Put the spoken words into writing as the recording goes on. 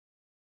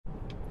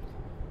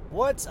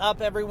What's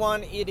up,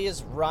 everyone? It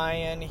is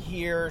Ryan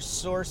here,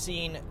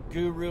 Sourcing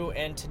Guru,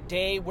 and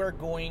today we're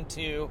going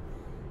to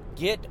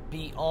get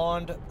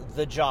beyond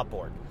the job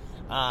board.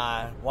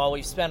 While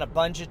we've spent a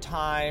bunch of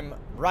time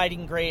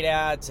writing great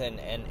ads and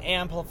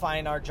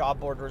amplifying our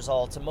job board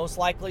results, and most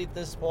likely at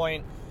this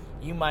point,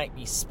 you might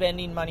be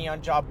spending money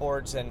on job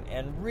boards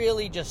and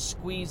really just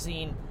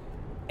squeezing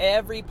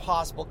every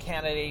possible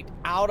candidate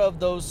out of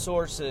those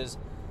sources.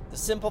 The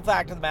simple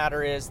fact of the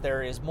matter is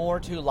there is more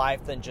to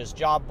life than just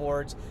job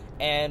boards,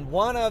 and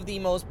one of the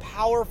most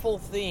powerful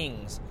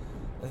things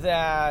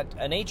that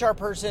an HR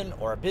person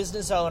or a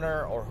business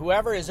owner or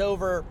whoever is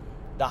over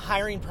the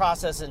hiring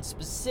process and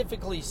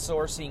specifically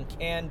sourcing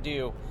can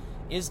do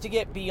is to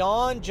get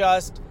beyond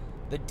just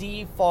the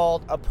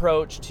default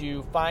approach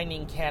to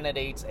finding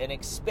candidates and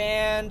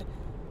expand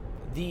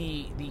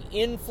the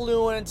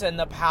influence and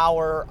the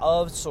power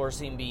of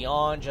sourcing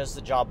beyond just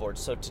the job board.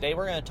 So today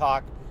we're going to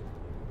talk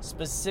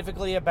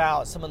specifically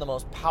about some of the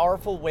most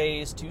powerful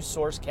ways to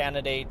source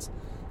candidates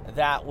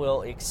that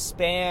will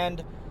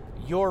expand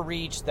your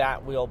reach,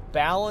 that will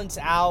balance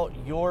out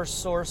your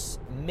source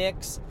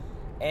mix,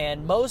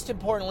 and most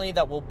importantly,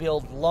 that will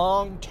build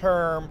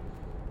long-term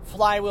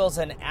flywheels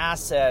and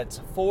assets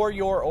for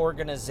your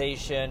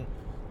organization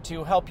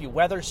to help you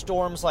weather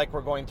storms like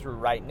we're going through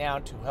right now,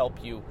 to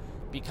help you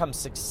become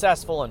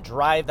successful and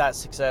drive that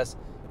success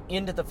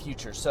into the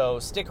future. So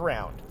stick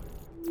around.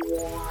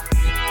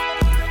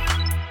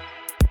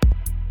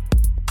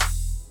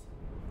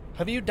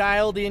 Have you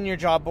dialed in your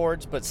job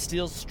boards but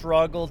still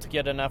struggle to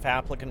get enough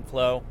applicant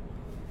flow?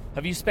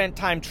 Have you spent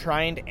time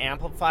trying to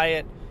amplify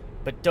it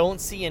but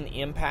don't see an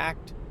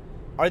impact?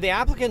 Are the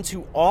applicants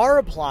who are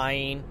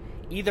applying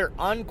either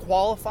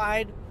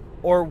unqualified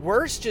or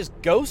worse, just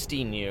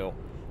ghosting you?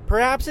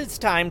 Perhaps it's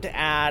time to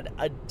add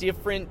a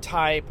different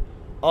type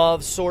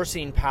of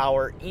sourcing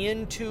power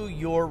into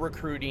your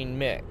recruiting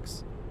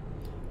mix.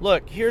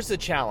 Look, here's the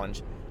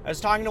challenge. I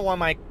was talking to one of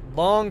my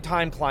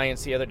longtime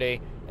clients the other day,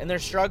 and they're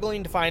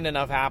struggling to find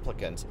enough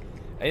applicants.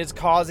 It's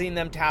causing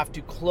them to have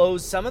to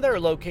close some of their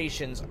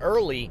locations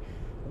early,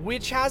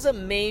 which has a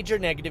major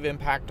negative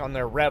impact on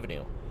their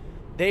revenue.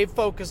 They've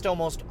focused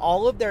almost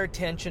all of their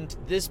attention to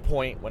this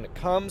point when it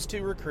comes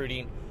to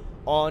recruiting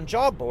on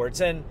job boards.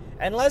 And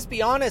let's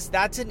be honest,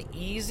 that's an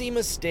easy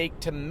mistake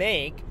to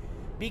make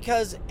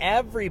because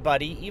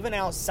everybody, even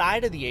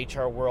outside of the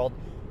HR world,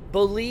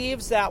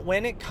 believes that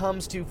when it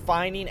comes to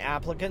finding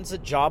applicants,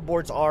 that job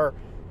boards are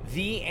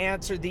the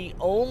answer, the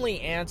only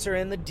answer,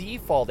 and the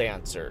default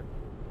answer.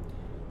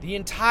 The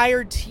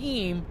entire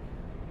team,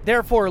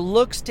 therefore,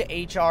 looks to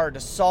HR to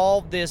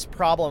solve this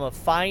problem of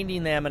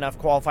finding them enough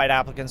qualified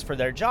applicants for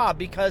their job,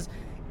 because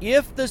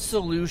if the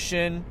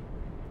solution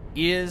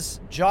is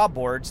job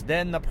boards,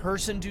 then the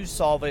person to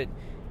solve it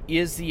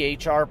is the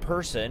HR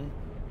person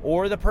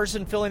or the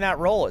person filling that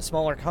role at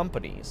smaller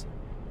companies.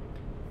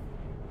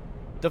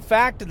 The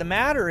fact of the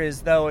matter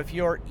is, though, if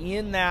you're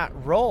in that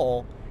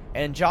role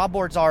and job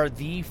boards are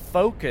the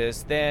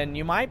focus, then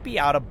you might be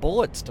out of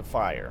bullets to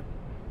fire,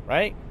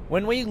 right?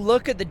 When we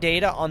look at the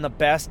data on the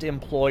best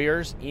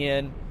employers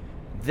in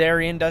their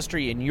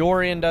industry, in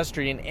your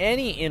industry, in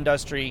any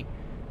industry,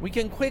 we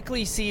can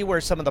quickly see where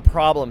some of the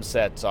problem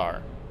sets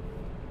are.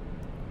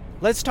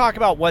 Let's talk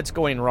about what's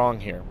going wrong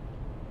here.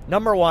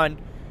 Number one,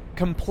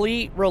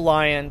 complete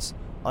reliance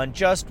on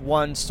just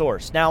one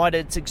source. Now, at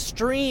its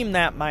extreme,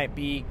 that might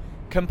be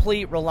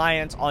complete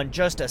reliance on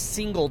just a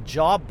single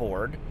job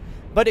board,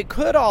 but it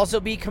could also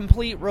be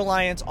complete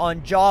reliance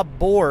on job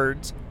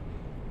boards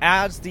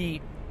as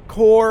the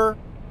core,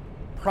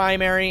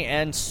 primary,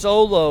 and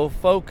solo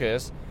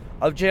focus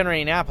of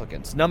generating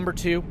applicants. Number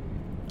two,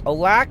 a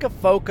lack of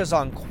focus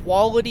on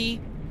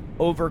quality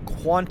over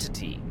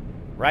quantity,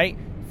 right?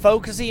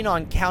 Focusing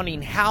on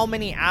counting how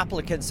many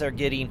applicants they're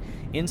getting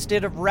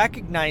instead of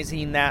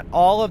recognizing that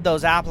all of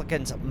those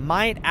applicants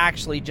might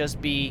actually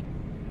just be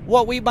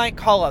what we might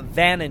call a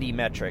vanity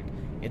metric.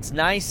 It's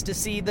nice to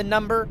see the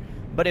number,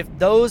 but if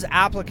those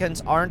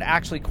applicants aren't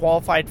actually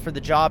qualified for the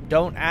job,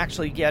 don't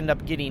actually end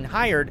up getting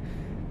hired,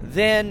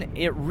 then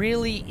it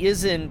really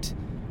isn't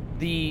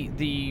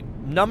the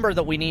number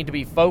that we need to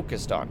be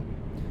focused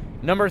on.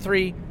 Number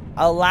three,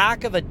 a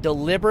lack of a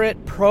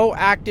deliberate,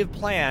 proactive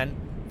plan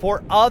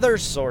for other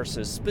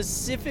sources,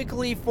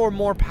 specifically for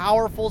more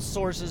powerful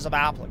sources of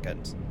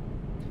applicants.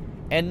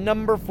 And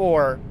number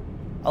four,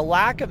 a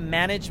lack of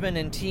management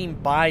and team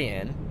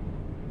buy-in,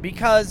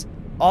 because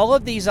all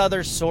of these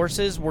other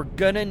sources, we're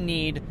going to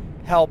need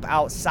help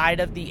outside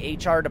of the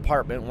HR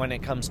department when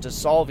it comes to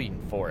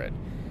solving for it.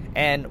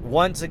 And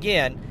once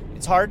again,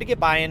 it's hard to get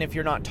buy-in if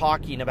you're not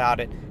talking about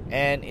it,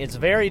 and it's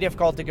very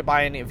difficult to get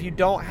buy-in if you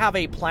don't have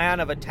a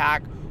plan of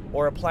attack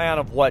or a plan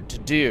of what to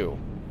do.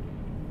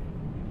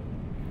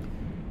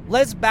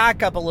 Let's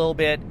back up a little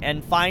bit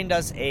and find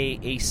us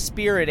a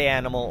spirit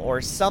animal or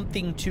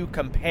something to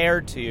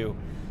compare to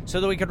so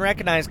that we can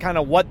recognize kind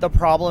of what the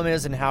problem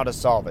is and how to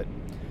solve it.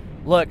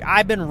 Look,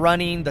 I've been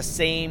running the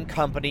same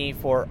company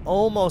for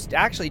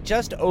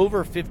just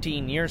over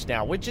 15 years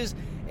now, which is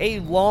a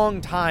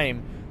long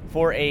time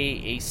for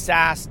a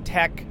SaaS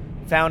tech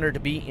founder to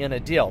be in a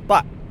deal.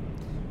 But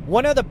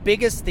one of the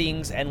biggest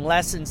things and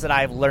lessons that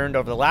I've learned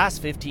over the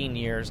last 15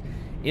 years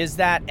is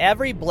that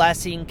every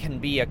blessing can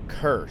be a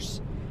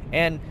curse.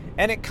 And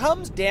it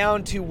comes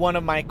down to one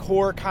of my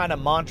core kind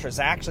of mantras.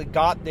 I actually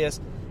got this.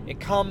 It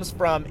comes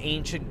from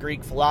ancient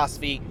Greek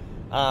philosophy.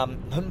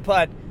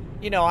 But,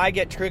 I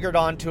get triggered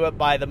onto it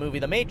by the movie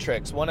The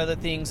Matrix. One of the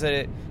things that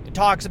it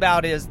talks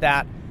about is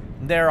that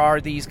there are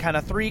these kind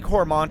of 3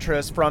 core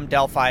mantras from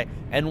Delphi,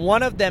 and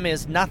one of them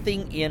is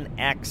nothing in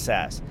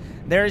excess.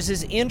 There's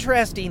this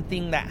interesting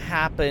thing that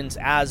happens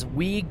as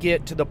we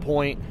get to the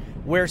point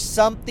where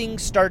something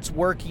starts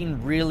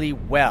working really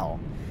well.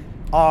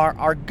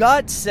 Our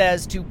gut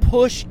says to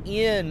push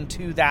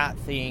into that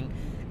thing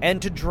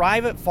and to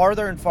drive it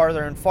farther and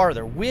farther and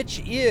farther,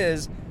 which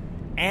is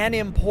an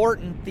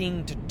important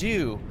thing to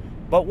do.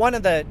 But one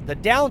of the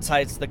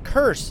downsides, the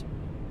curse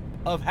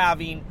of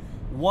having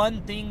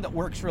one thing that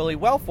works really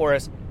well for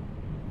us,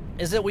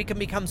 is that we can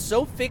become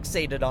so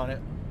fixated on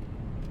it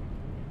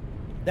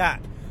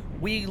that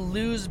we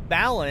lose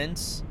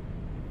balance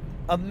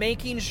of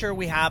making sure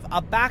we have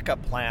a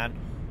backup plan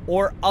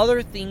or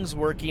other things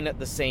working at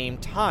the same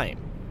time.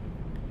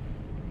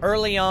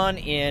 Early on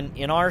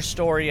in our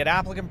story at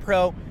Applicant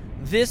Pro,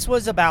 this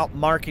was about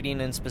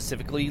marketing and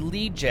specifically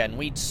lead gen.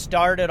 We'd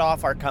started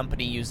off our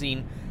company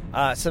using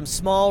some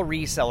small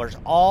resellers,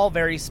 all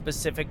very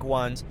specific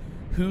ones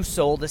who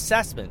sold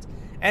assessments.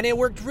 And it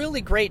worked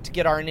really great to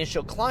get our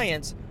initial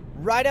clients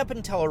right up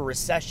until a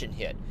recession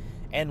hit.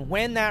 And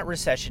when that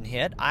recession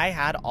hit, I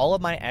had all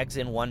of my eggs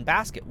in one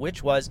basket,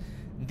 which was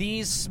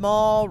these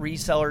small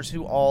resellers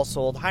who all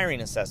sold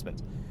hiring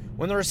assessments.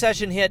 When the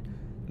recession hit,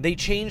 they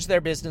changed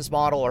their business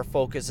model or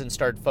focus and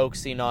started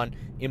focusing on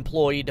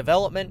employee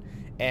development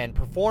and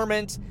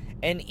performance,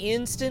 and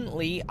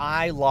instantly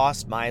I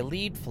lost my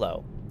lead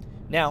flow.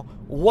 Now,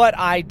 what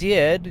I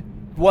did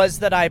was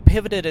that I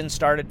pivoted and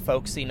started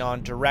focusing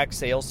on direct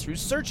sales through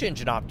search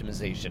engine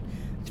optimization,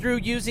 through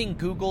using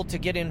Google to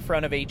get in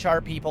front of HR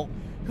people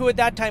who at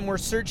that time were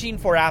searching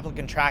for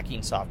applicant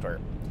tracking software.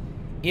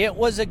 It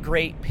was a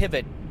great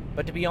pivot,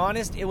 but to be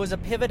honest, it was a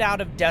pivot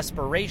out of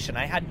desperation.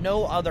 I had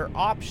no other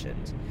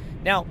options.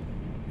 Now,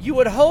 you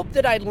would hope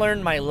that I'd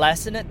learned my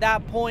lesson at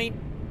that point,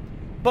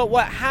 but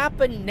what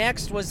happened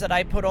next was that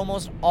I put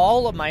almost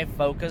all of my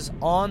focus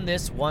on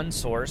this one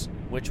source,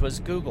 which was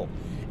Google.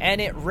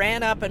 And it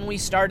ran up and we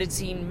started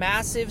seeing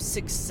massive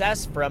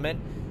success from it.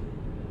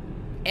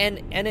 And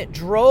it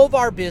drove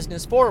our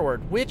business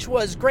forward, which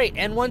was great.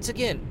 And once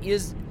again,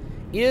 is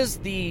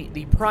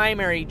the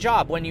primary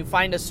job when you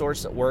find a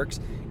source that works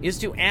is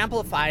to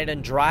amplify it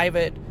and drive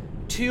it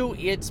to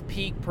its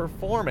peak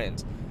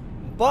performance.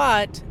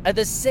 But at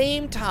the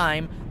same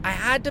time, I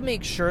had to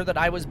make sure that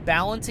I was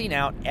balancing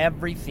out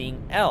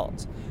everything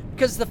else.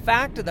 Because the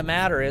fact of the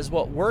matter is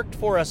what worked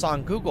for us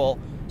on Google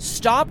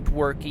stopped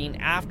working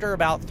after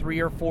about 3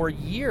 or 4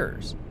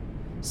 years.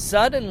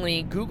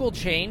 Suddenly, Google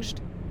changed,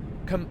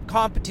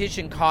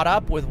 competition caught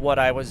up with what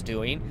I was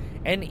doing,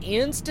 and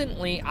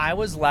instantly I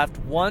was left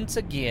once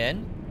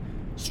again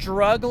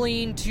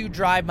struggling to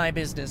drive my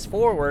business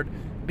forward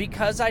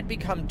because I'd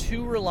become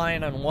too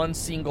reliant on one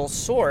single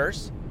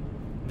source,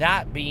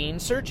 that being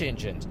search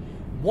engines.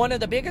 One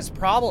of the biggest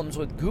problems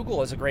with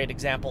Google as a great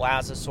example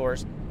as a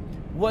source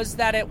was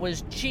that it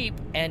was cheap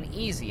and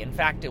easy. In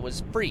fact, it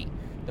was free.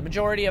 The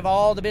majority of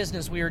all the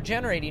business we were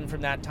generating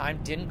from that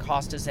time didn't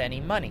cost us any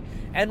money.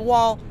 And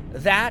while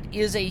that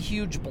is a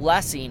huge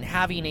blessing,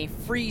 having a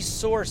free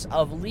source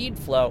of lead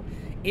flow,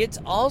 it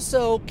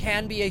also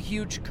can be a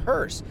huge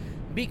curse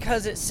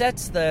because it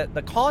sets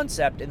the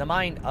concept in the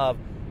mind of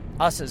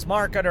us as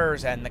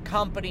marketers and the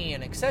company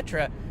and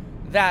etc.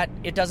 that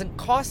it doesn't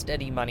cost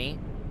any money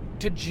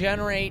to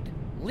generate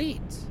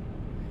leads.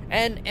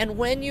 And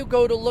when you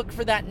go to look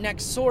for that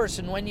next source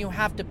and when you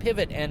have to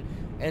pivot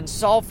and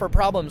solve for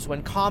problems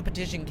when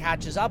competition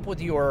catches up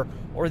with you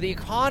or the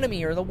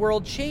economy or the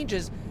world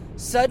changes,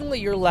 suddenly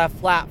you're left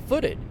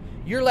flat-footed.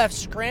 You're left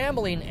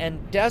scrambling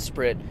and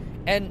desperate.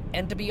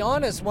 And to be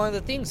honest, one of the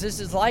things, this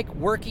is like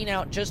working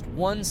out just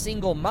one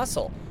single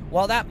muscle.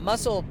 While that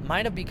muscle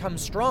might have become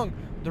strong,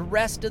 the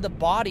rest of the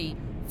body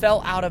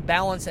fell out of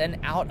balance and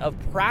out of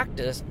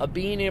practice of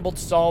being able to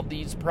solve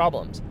these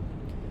problems.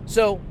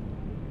 So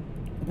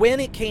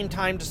when it came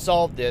time to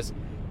solve this,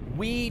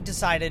 we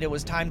decided it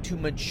was time to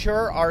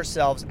mature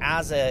ourselves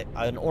as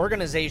an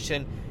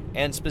organization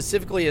and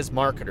specifically as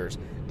marketers,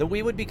 that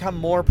we would become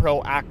more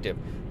proactive.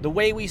 The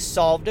way we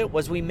solved it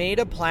was we made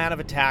a plan of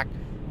attack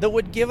that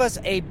would give us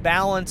a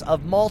balance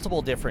of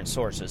multiple different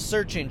sources,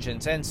 search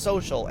engines and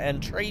social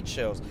and trade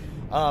shows,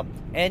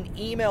 and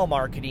email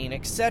marketing,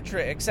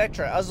 etc.,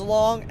 as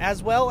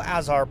well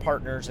as our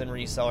partners and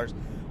resellers.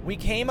 We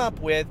came up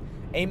with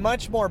a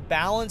much more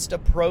balanced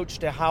approach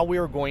to how we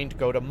were going to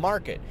go to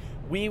market.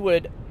 We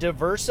would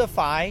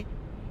diversify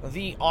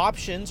the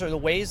options or the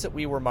ways that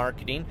we were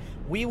marketing.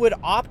 We would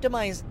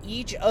optimize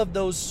each of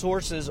those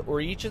sources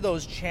or each of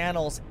those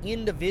channels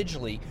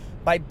individually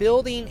by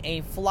building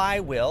a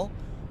flywheel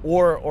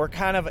or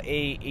kind of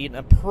an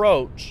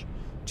approach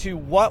to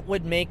what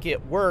would make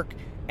it work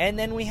And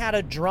then we had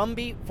a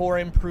drumbeat for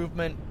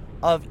improvement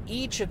of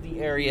each of the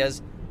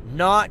areas,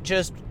 not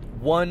just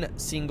one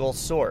single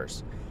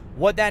source.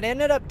 What that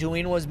ended up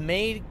doing was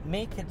make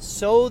it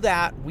so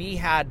that we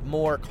had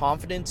more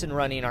confidence in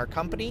running our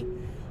company.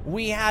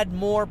 We had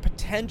more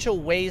potential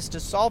ways to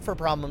solve for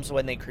problems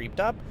when they creeped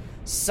up,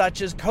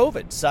 such as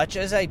COVID, such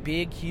as a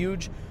big,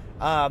 huge,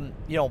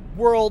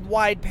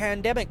 worldwide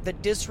pandemic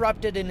that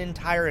disrupted an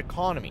entire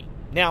economy.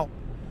 Now,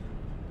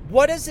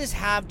 what does this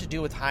have to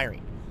do with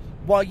hiring?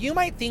 While you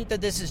might think that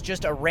this is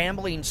just a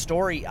rambling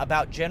story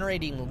about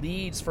generating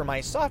leads for my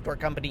software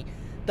company,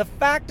 the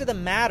fact of the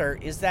matter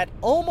is that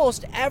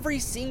almost every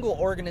single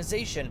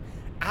organization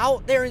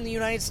out there in the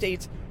United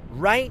States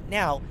right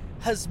now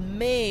has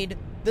made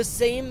the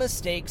same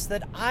mistakes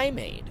that I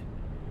made.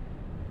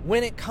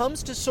 When it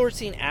comes to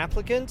sourcing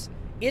applicants,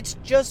 it's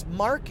just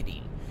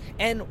marketing.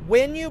 And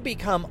when you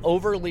become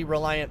overly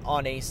reliant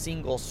on a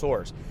single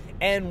source,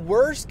 and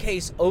worst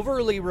case,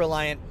 overly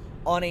reliant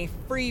on a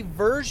free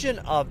version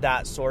of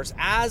that source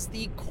as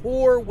the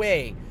core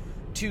way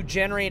to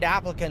generate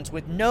applicants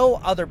with no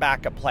other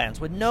backup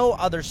plans, with no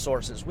other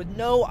sources, with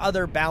no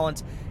other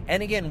balance,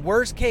 and again,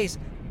 worst case,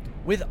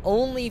 with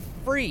only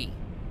free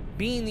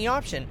being the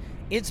option,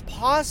 it's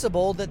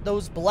possible that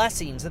those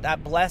blessings,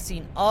 that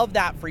blessing of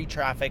that free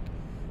traffic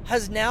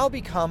has now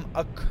become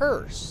a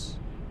curse.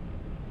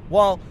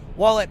 While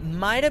it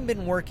might have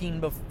been working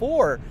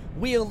before,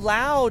 we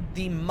allowed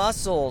the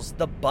muscles,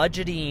 the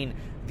budgeting,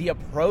 the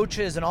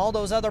approaches, and all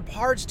those other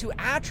parts to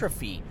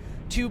atrophy,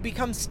 to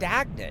become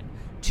stagnant,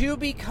 to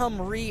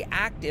become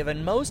reactive,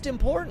 and most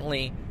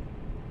importantly,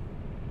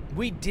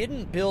 we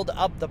didn't build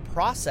up the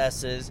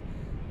processes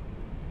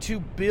to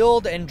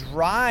build and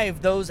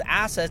drive those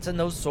assets and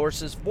those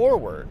sources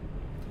forward.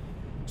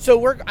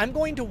 So I'm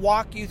going to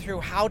walk you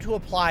through how to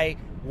apply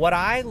what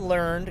I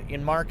learned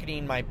in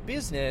marketing my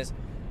business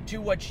to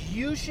what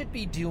you should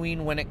be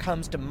doing when it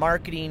comes to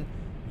marketing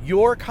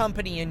your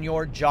company and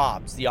your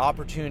jobs, the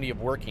opportunity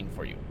of working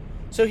for you.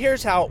 So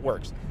here's how it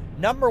works.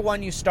 Number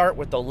one, you start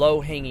with the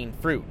low-hanging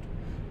fruit.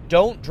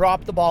 Don't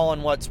drop the ball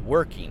on what's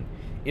working.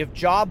 If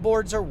job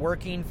boards are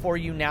working for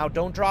you now,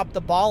 don't drop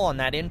the ball on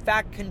that. In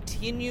fact,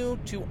 continue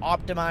to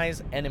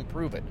optimize and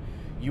improve it.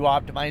 You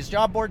optimize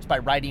job boards by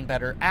writing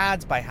better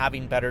ads, by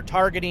having better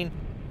targeting,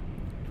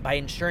 by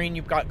ensuring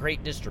you've got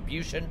great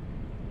distribution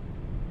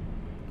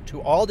to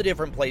all the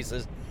different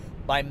places,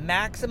 by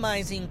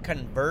maximizing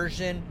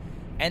conversion,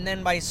 and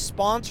then by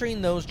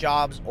sponsoring those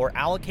jobs or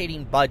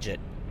allocating budget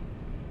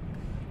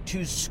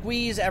to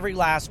squeeze every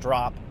last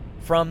drop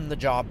from the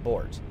job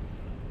boards.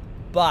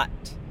 But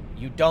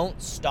you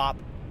don't stop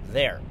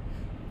there.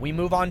 We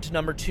move on to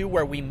number two,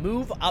 where we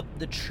move up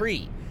the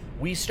tree.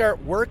 We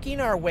start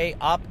working our way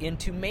up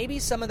into maybe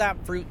some of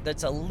that fruit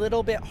that's a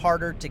little bit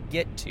harder to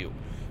get to.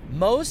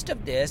 Most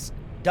of this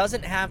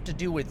doesn't have to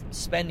do with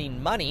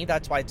spending money.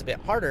 That's why it's a bit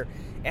harder.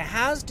 It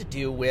has to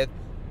do with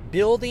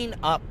building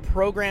up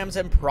programs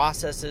and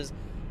processes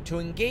to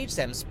engage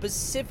them.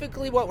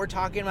 Specifically, what we're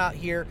talking about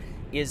here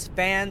is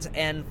fans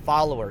and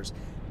followers.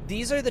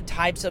 These are the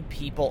types of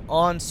people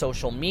on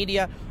social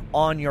media,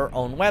 on your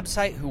own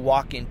website, who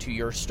walk into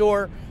your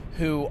store,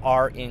 who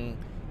are in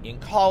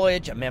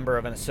college, a member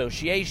of an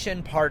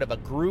association, part of a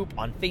group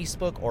on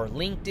Facebook or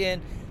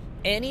LinkedIn,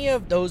 any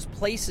of those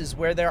places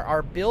where there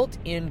are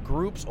built-in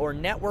groups or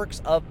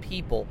networks of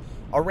people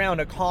around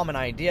a common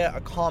idea,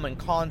 a common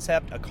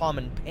concept, a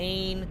common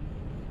pain,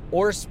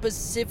 or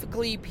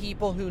specifically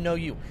people who know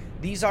you.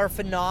 These are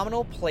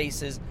phenomenal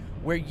places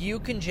where you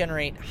can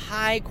generate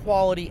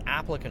high-quality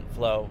applicant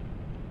flow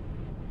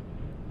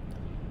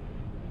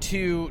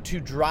to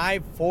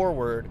drive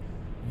forward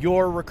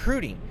your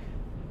recruiting.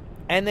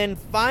 And then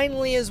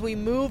finally, as we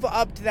move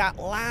up to that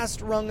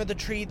last rung of the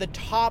tree, the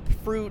top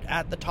fruit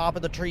at the top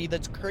of the tree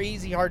that's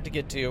crazy hard to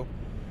get to,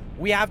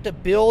 we have to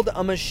build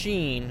a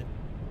machine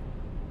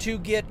to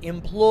get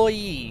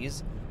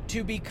employees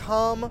to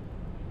become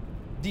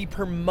the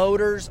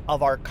promoters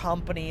of our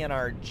company and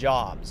our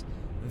jobs.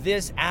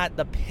 This, at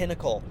the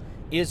pinnacle,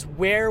 is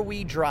where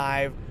we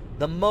drive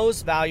the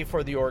most value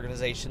for the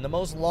organization, the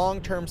most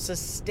long-term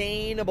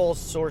sustainable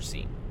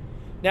sourcing.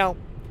 Now,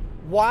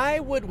 why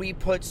would we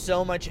put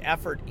so much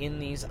effort in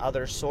these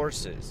other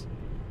sources?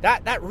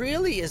 That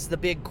really is the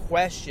big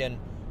question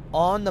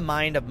on the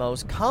mind of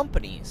most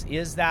companies,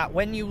 is that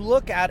when you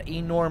look at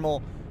a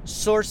normal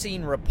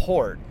sourcing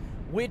report,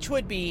 which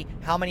would be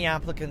how many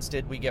applicants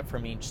did we get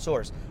from each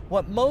source,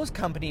 what most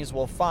companies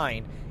will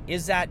find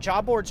is that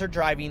job boards are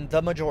driving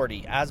the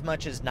majority, as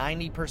much as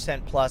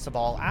 90% plus of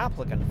all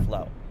applicant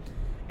flow.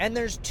 And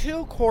there's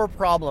two core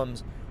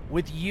problems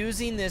with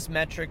using this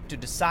metric to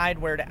decide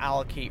where to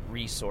allocate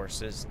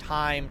resources,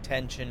 time,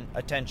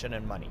 attention,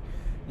 and money.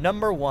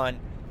 Number one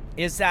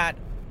is that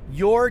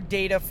your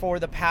data for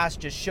the past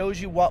just shows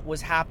you what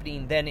was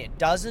happening then. It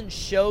doesn't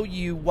show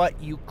you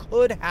what you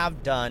could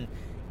have done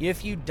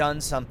if you'd done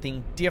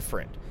something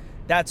different.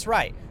 That's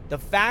right. The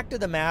fact of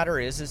the matter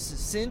is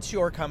since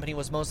your company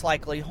was most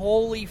likely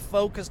wholly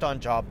focused on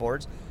job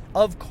boards,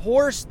 of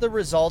course the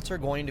results are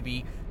going to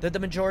be that the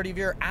majority of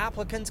your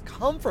applicants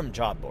come from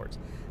job boards.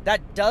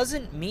 That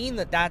doesn't mean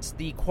that that's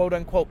the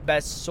quote-unquote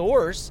best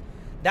source.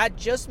 That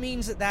just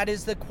means that that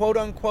is the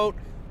quote-unquote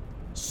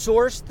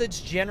source that's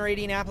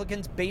generating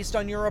applicants based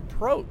on your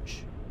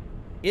approach.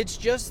 It's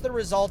just the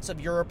results of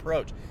your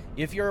approach.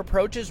 If your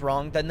approach is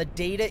wrong, then the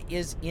data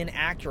is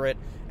inaccurate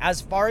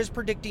as far as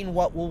predicting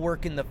what will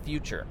work in the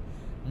future.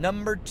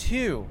 Number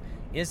 2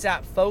 is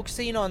that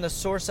focusing on the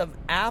source of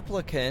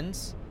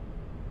applicants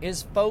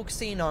is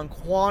focusing on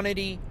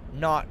quantity,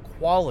 not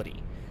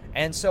quality.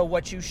 And so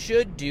what you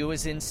should do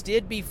is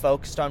instead be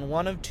focused on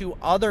one of 2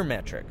 other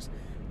metrics: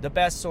 the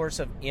best source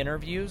of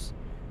interviews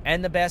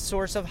and the best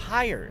source of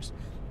hires,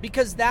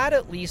 because that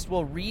at least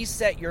will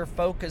reset your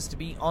focus to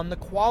be on the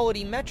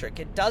quality metric.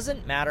 It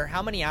doesn't matter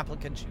how many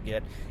applicants you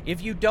get.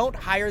 If you don't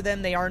hire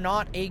them, they are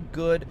not a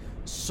good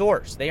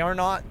source. They are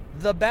not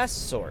the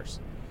best source.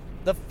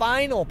 The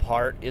final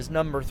part is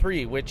number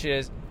 3, which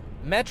is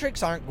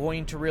metrics aren't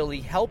going to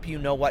really help you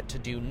know what to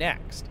do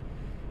next.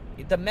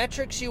 The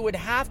metrics you would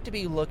have to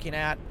be looking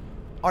at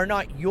are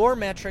not your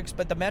metrics,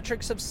 but the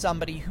metrics of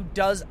somebody who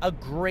does a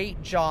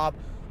great job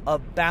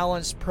of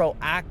balanced,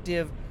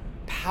 proactive,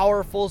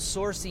 powerful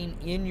sourcing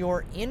in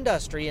your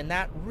industry. And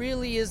that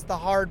really is the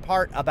hard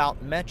part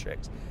about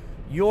metrics.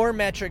 Your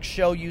metrics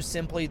show you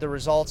simply the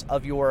results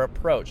of your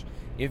approach.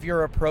 If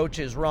your approach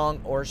is wrong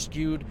or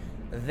skewed,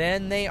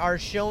 then they are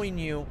showing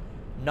you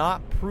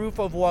not proof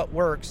of what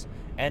works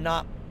and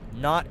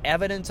not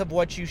evidence of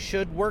what you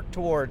should work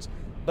towards,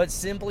 but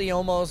simply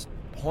almost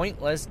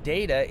pointless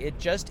data. It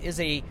just is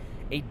a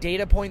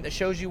data point that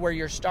shows you where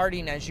you're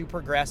starting as you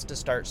progress to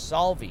start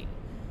solving.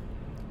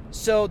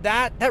 So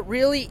that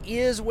really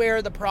is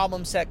where the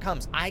problem set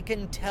comes. I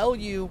can tell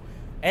you,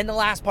 and the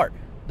last part,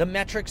 the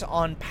metrics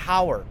on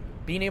power,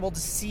 being able to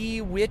see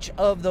which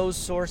of those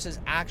sources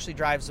actually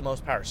drives the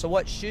most power. So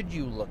what should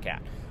you look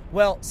at?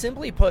 Well,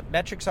 simply put,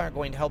 metrics aren't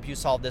going to help you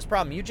solve this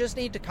problem. You just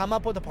need to come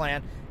up with a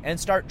plan and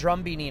start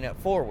drumbeating it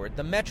forward.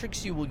 The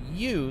metrics you will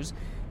use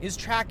is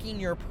tracking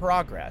your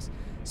progress.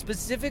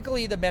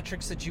 Specifically, the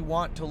metrics that you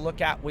want to look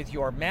at with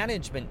your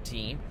management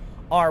team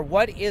are: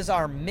 what is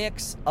our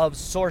mix of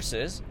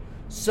sources,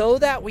 so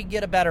that we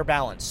get a better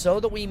balance,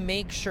 so that we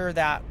make sure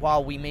that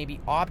while we may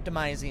be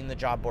optimizing the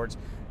job boards,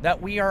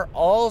 that we are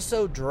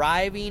also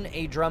driving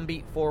a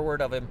drumbeat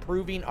forward of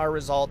improving our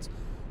results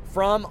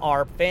from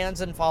our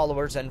fans and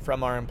followers and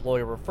from our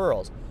employee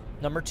referrals.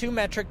 Number 2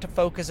 metric to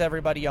focus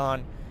everybody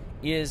on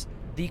is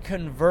the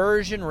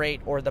conversion rate,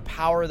 or the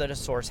power that a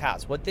source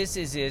has. What this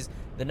is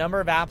the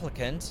number of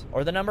applicants,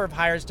 or the number of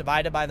hires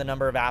divided by the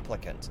number of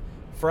applicants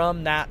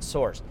from that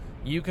source.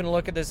 You can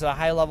look at this at a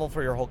high level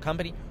for your whole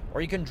company,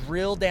 or you can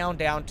drill down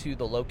to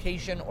the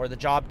location or the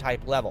job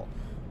type level.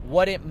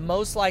 What it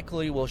most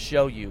likely will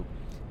show you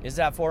is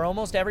that for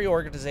almost every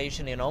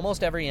organization in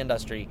almost every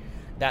industry,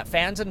 that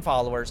fans and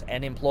followers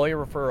and employee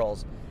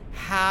referrals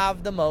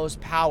have the most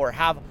power,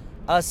 have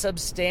a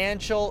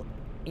substantial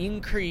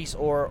increase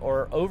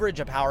or overage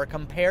of power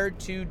compared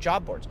to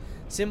job boards.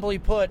 Simply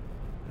put,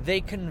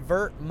 they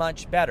convert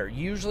much better.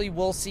 Usually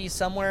we'll see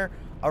somewhere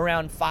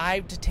around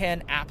 5 to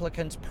 10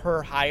 applicants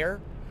per hire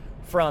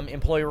from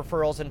employee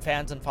referrals and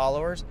fans and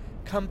followers,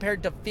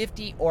 compared to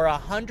 50 or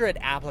 100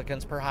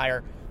 applicants per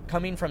hire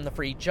coming from the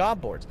free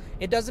job boards.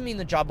 It doesn't mean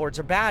the job boards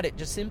are bad. It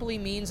just simply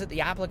means that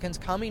the applicants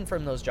coming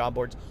from those job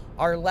boards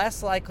are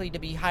less likely to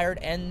be hired,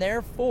 and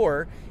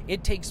therefore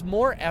it takes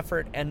more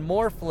effort and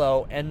more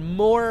flow and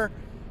more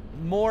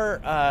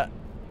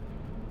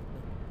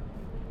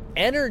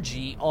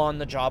energy on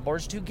the job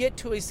boards to get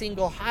to a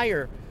single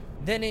hire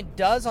than it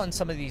does on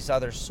some of these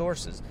other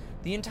sources.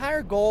 The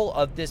entire goal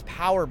of this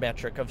power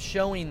metric of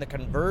showing the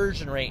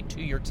conversion rate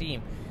to your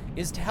team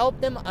is to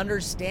help them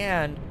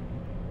understand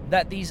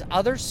that these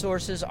other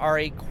sources are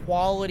a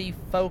quality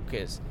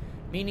focus,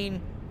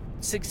 meaning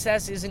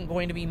success isn't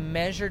going to be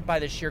measured by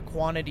the sheer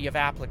quantity of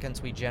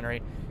applicants we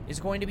generate. It's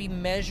going to be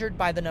measured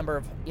by the number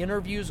of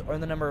interviews or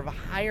the number of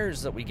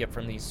hires that we get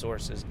from these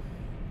sources.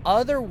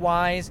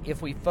 Otherwise,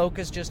 if we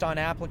focus just on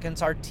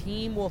applicants, our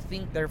team will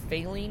think they're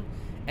failing,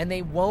 and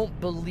they won't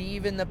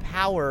believe in the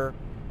power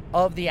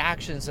of the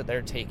actions that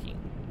they're taking.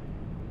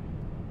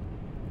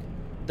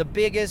 The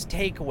biggest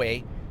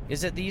takeaway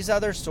is that these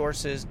other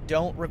sources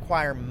don't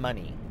require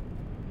money.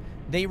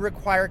 They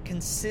require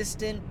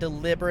consistent,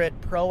 deliberate,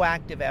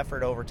 proactive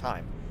effort over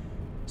time.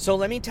 So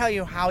let me tell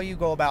you how you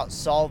go about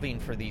solving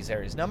for these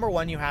areas. Number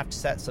 1, you have to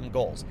set some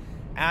goals.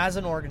 As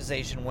an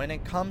organization, when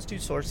it comes to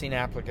sourcing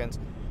applicants,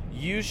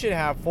 you should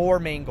have 4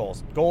 main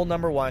goals. Goal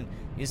number 1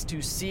 is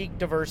to seek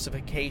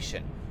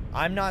diversification.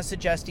 I'm not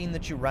suggesting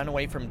that you run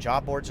away from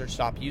job boards or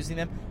stop using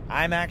them.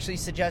 I'm actually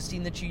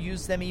suggesting that you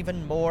use them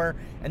even more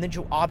and that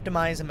you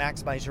optimize and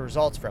maximize your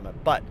results from it.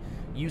 But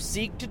you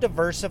seek to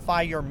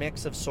diversify your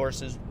mix of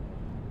sources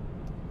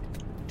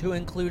to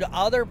include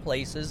other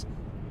places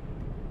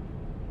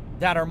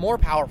that are more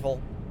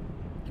powerful,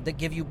 that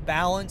give you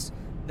balance,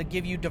 that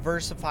give you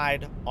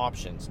diversified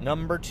options.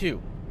 Number 2,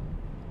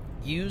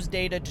 use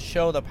data to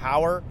show the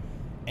power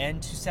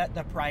and to set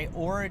the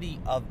priority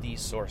of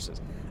these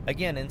sources.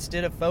 Again,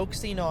 instead of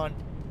focusing on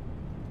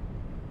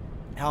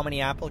how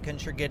many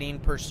applicants you're getting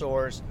per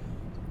source.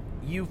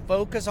 You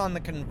focus on the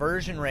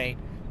conversion rate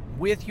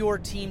with your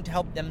team to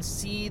help them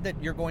see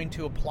that you're going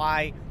to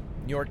apply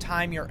your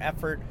time, your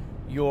effort,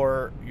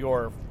 your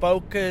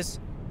focus,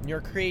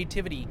 your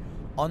creativity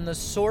on the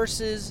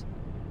sources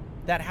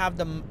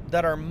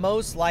that are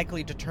most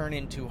likely to turn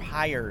into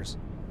hires.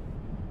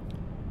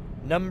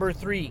 Number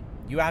 3,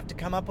 you have to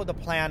come up with a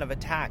plan of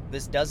attack.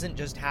 This doesn't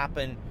just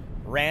happen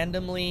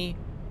randomly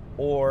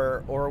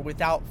or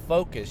without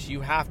focus.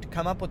 You have to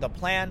come up with a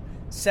plan,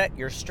 set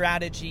your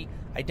strategy,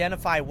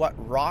 identify what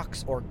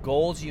rocks or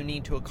goals you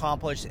need to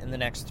accomplish in the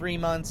next 3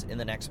 months, in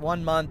the next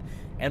 1 month,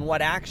 and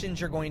what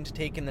actions you're going to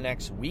take in the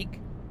next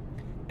week.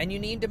 And you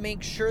need to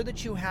make sure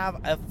that you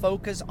have a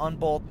focus on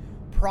both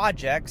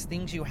projects,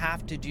 things you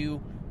have to do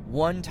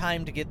one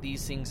time to get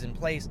these things in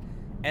place,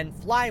 and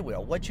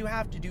flywheel, what you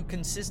have to do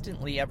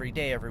consistently every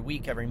day, every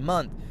week, every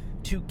month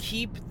to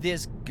keep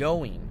this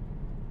going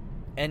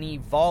and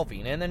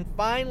evolving. And then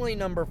finally,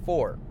 number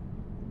 4,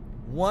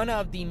 one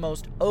of the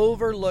most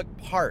overlooked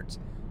parts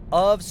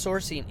of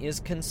sourcing is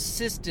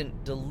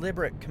consistent,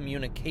 deliberate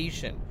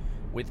communication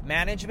with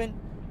management,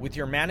 with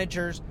your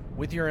managers,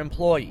 with your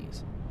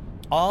employees.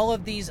 All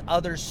of these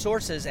other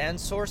sources, and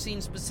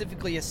sourcing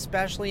specifically,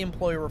 especially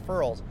employee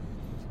referrals,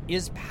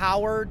 is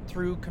powered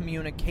through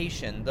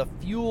communication. The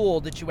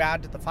fuel that you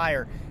add to the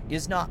fire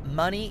is not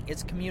money,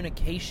 it's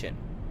communication.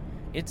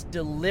 It's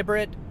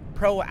deliberate,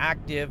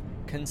 proactive,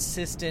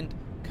 consistent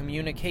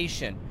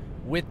communication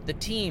with the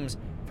teams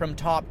from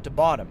top to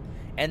bottom.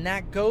 And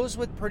that goes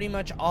with pretty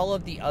much all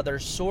of the other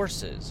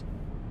sources.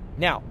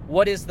 Now,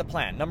 what is the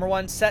plan? Number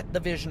 1, set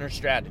the vision or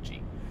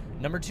strategy.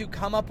 Number 2,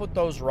 come up with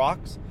those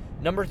rocks.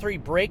 Number 3,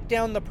 break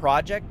down the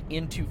project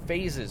into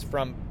phases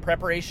from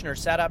preparation or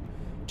setup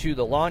to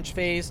the launch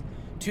phase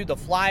to the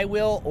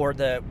flywheel, or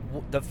the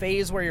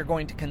phase where you're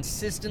going to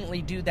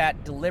consistently do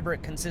that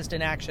deliberate,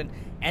 consistent action,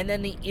 and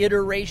then the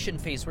iteration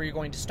phase where you're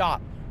going to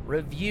stop,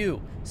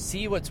 review,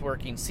 see what's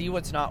working, see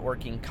what's not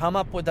working, come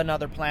up with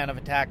another plan of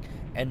attack,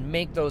 and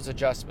make those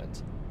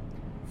adjustments.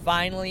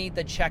 Finally,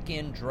 the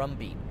check-in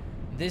drumbeat.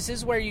 This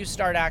is where you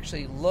start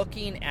actually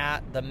looking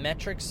at the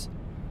metrics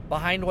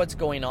behind what's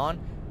going on,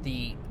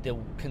 the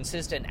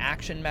consistent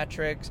action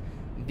metrics,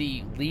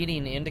 the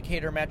leading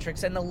indicator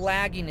metrics, and the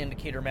lagging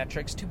indicator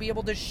metrics to be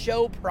able to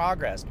show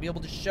progress, to be able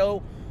to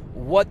show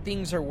what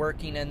things are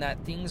working and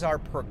that things are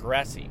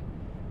progressing.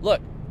 Look,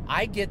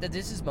 I get that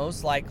this is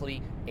most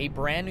likely a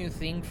brand new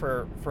thing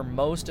for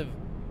most of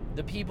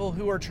the people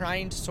who are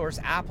trying to source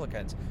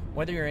applicants.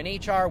 Whether you're in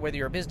HR, whether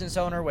you're a business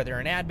owner, whether you're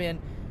an admin,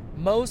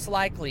 most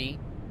likely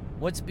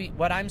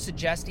what I'm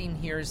suggesting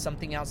here is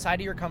something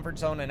outside of your comfort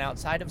zone and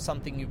outside of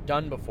something you've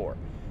done before.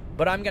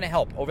 But I'm going to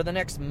help. Over the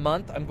next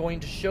month, I'm going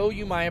to show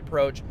you my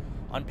approach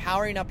on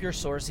powering up your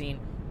sourcing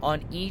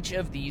on each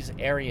of these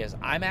areas.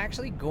 I'm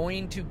actually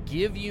going to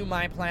give you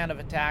my plan of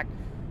attack,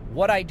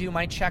 what I do,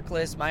 my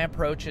checklist, my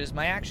approaches,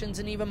 my actions,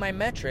 and even my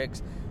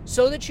metrics,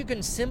 so that you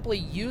can simply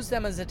use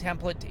them as a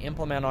template to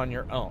implement on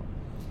your own.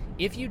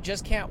 If you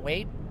just can't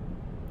wait,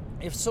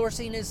 if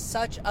sourcing is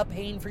such a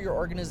pain for your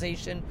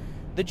organization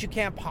that you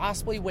can't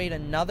possibly wait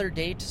another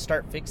day to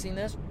start fixing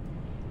this,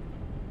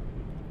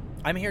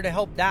 I'm here to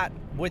help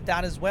with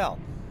that as well.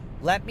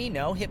 Let me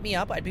know, hit me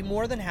up. I'd be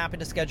more than happy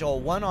to schedule a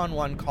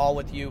one-on-one call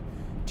with you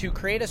to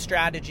create a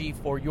strategy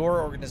for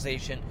your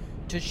organization,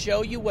 to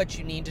show you what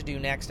you need to do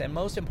next, and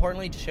most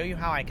importantly, to show you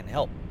how I can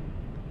help.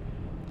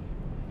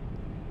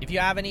 If you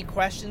have any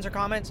questions or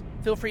comments,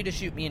 feel free to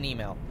shoot me an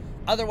email.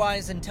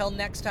 Otherwise, until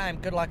next time,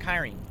 good luck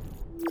hiring.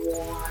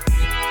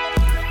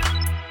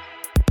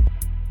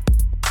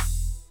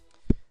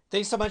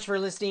 Thanks so much for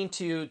listening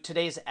to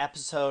today's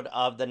episode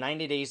of the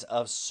 90 Days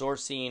of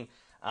Sourcing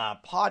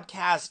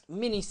podcast,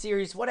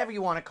 mini-series, whatever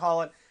you want to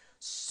call it.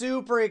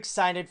 Super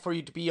excited for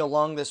you to be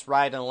along this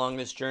ride and along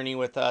this journey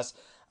with us.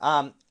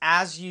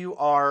 As you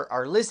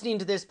are listening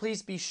to this,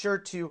 please be sure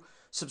to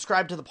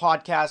subscribe to the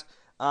podcast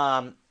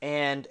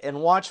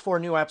and watch for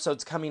new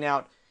episodes coming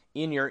out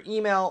in your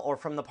email or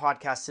from the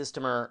podcast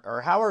system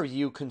or however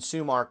you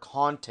consume our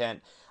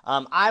content.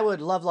 I would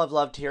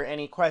love to hear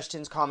any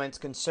questions, comments,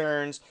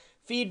 concerns,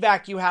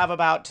 feedback you have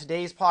about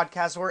today's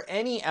podcast or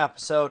any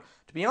episode,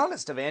 to be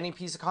honest, of any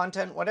piece of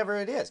content, whatever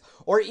it is,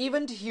 or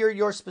even to hear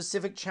your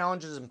specific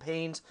challenges and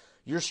pains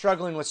you're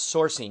struggling with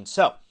sourcing.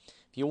 So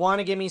if you want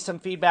to give me some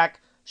feedback,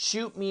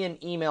 shoot me an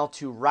email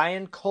to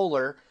Ryan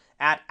Kohler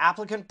at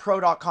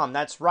applicantpro.com.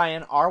 That's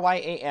Ryan,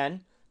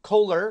 R-Y-A-N,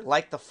 Kohler,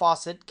 like the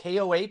faucet,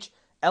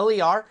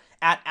 K-O-H-L-E-R,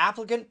 at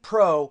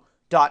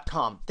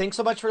applicantpro.com. Thanks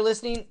so much for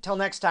listening. Till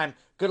next time,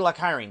 good luck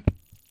hiring.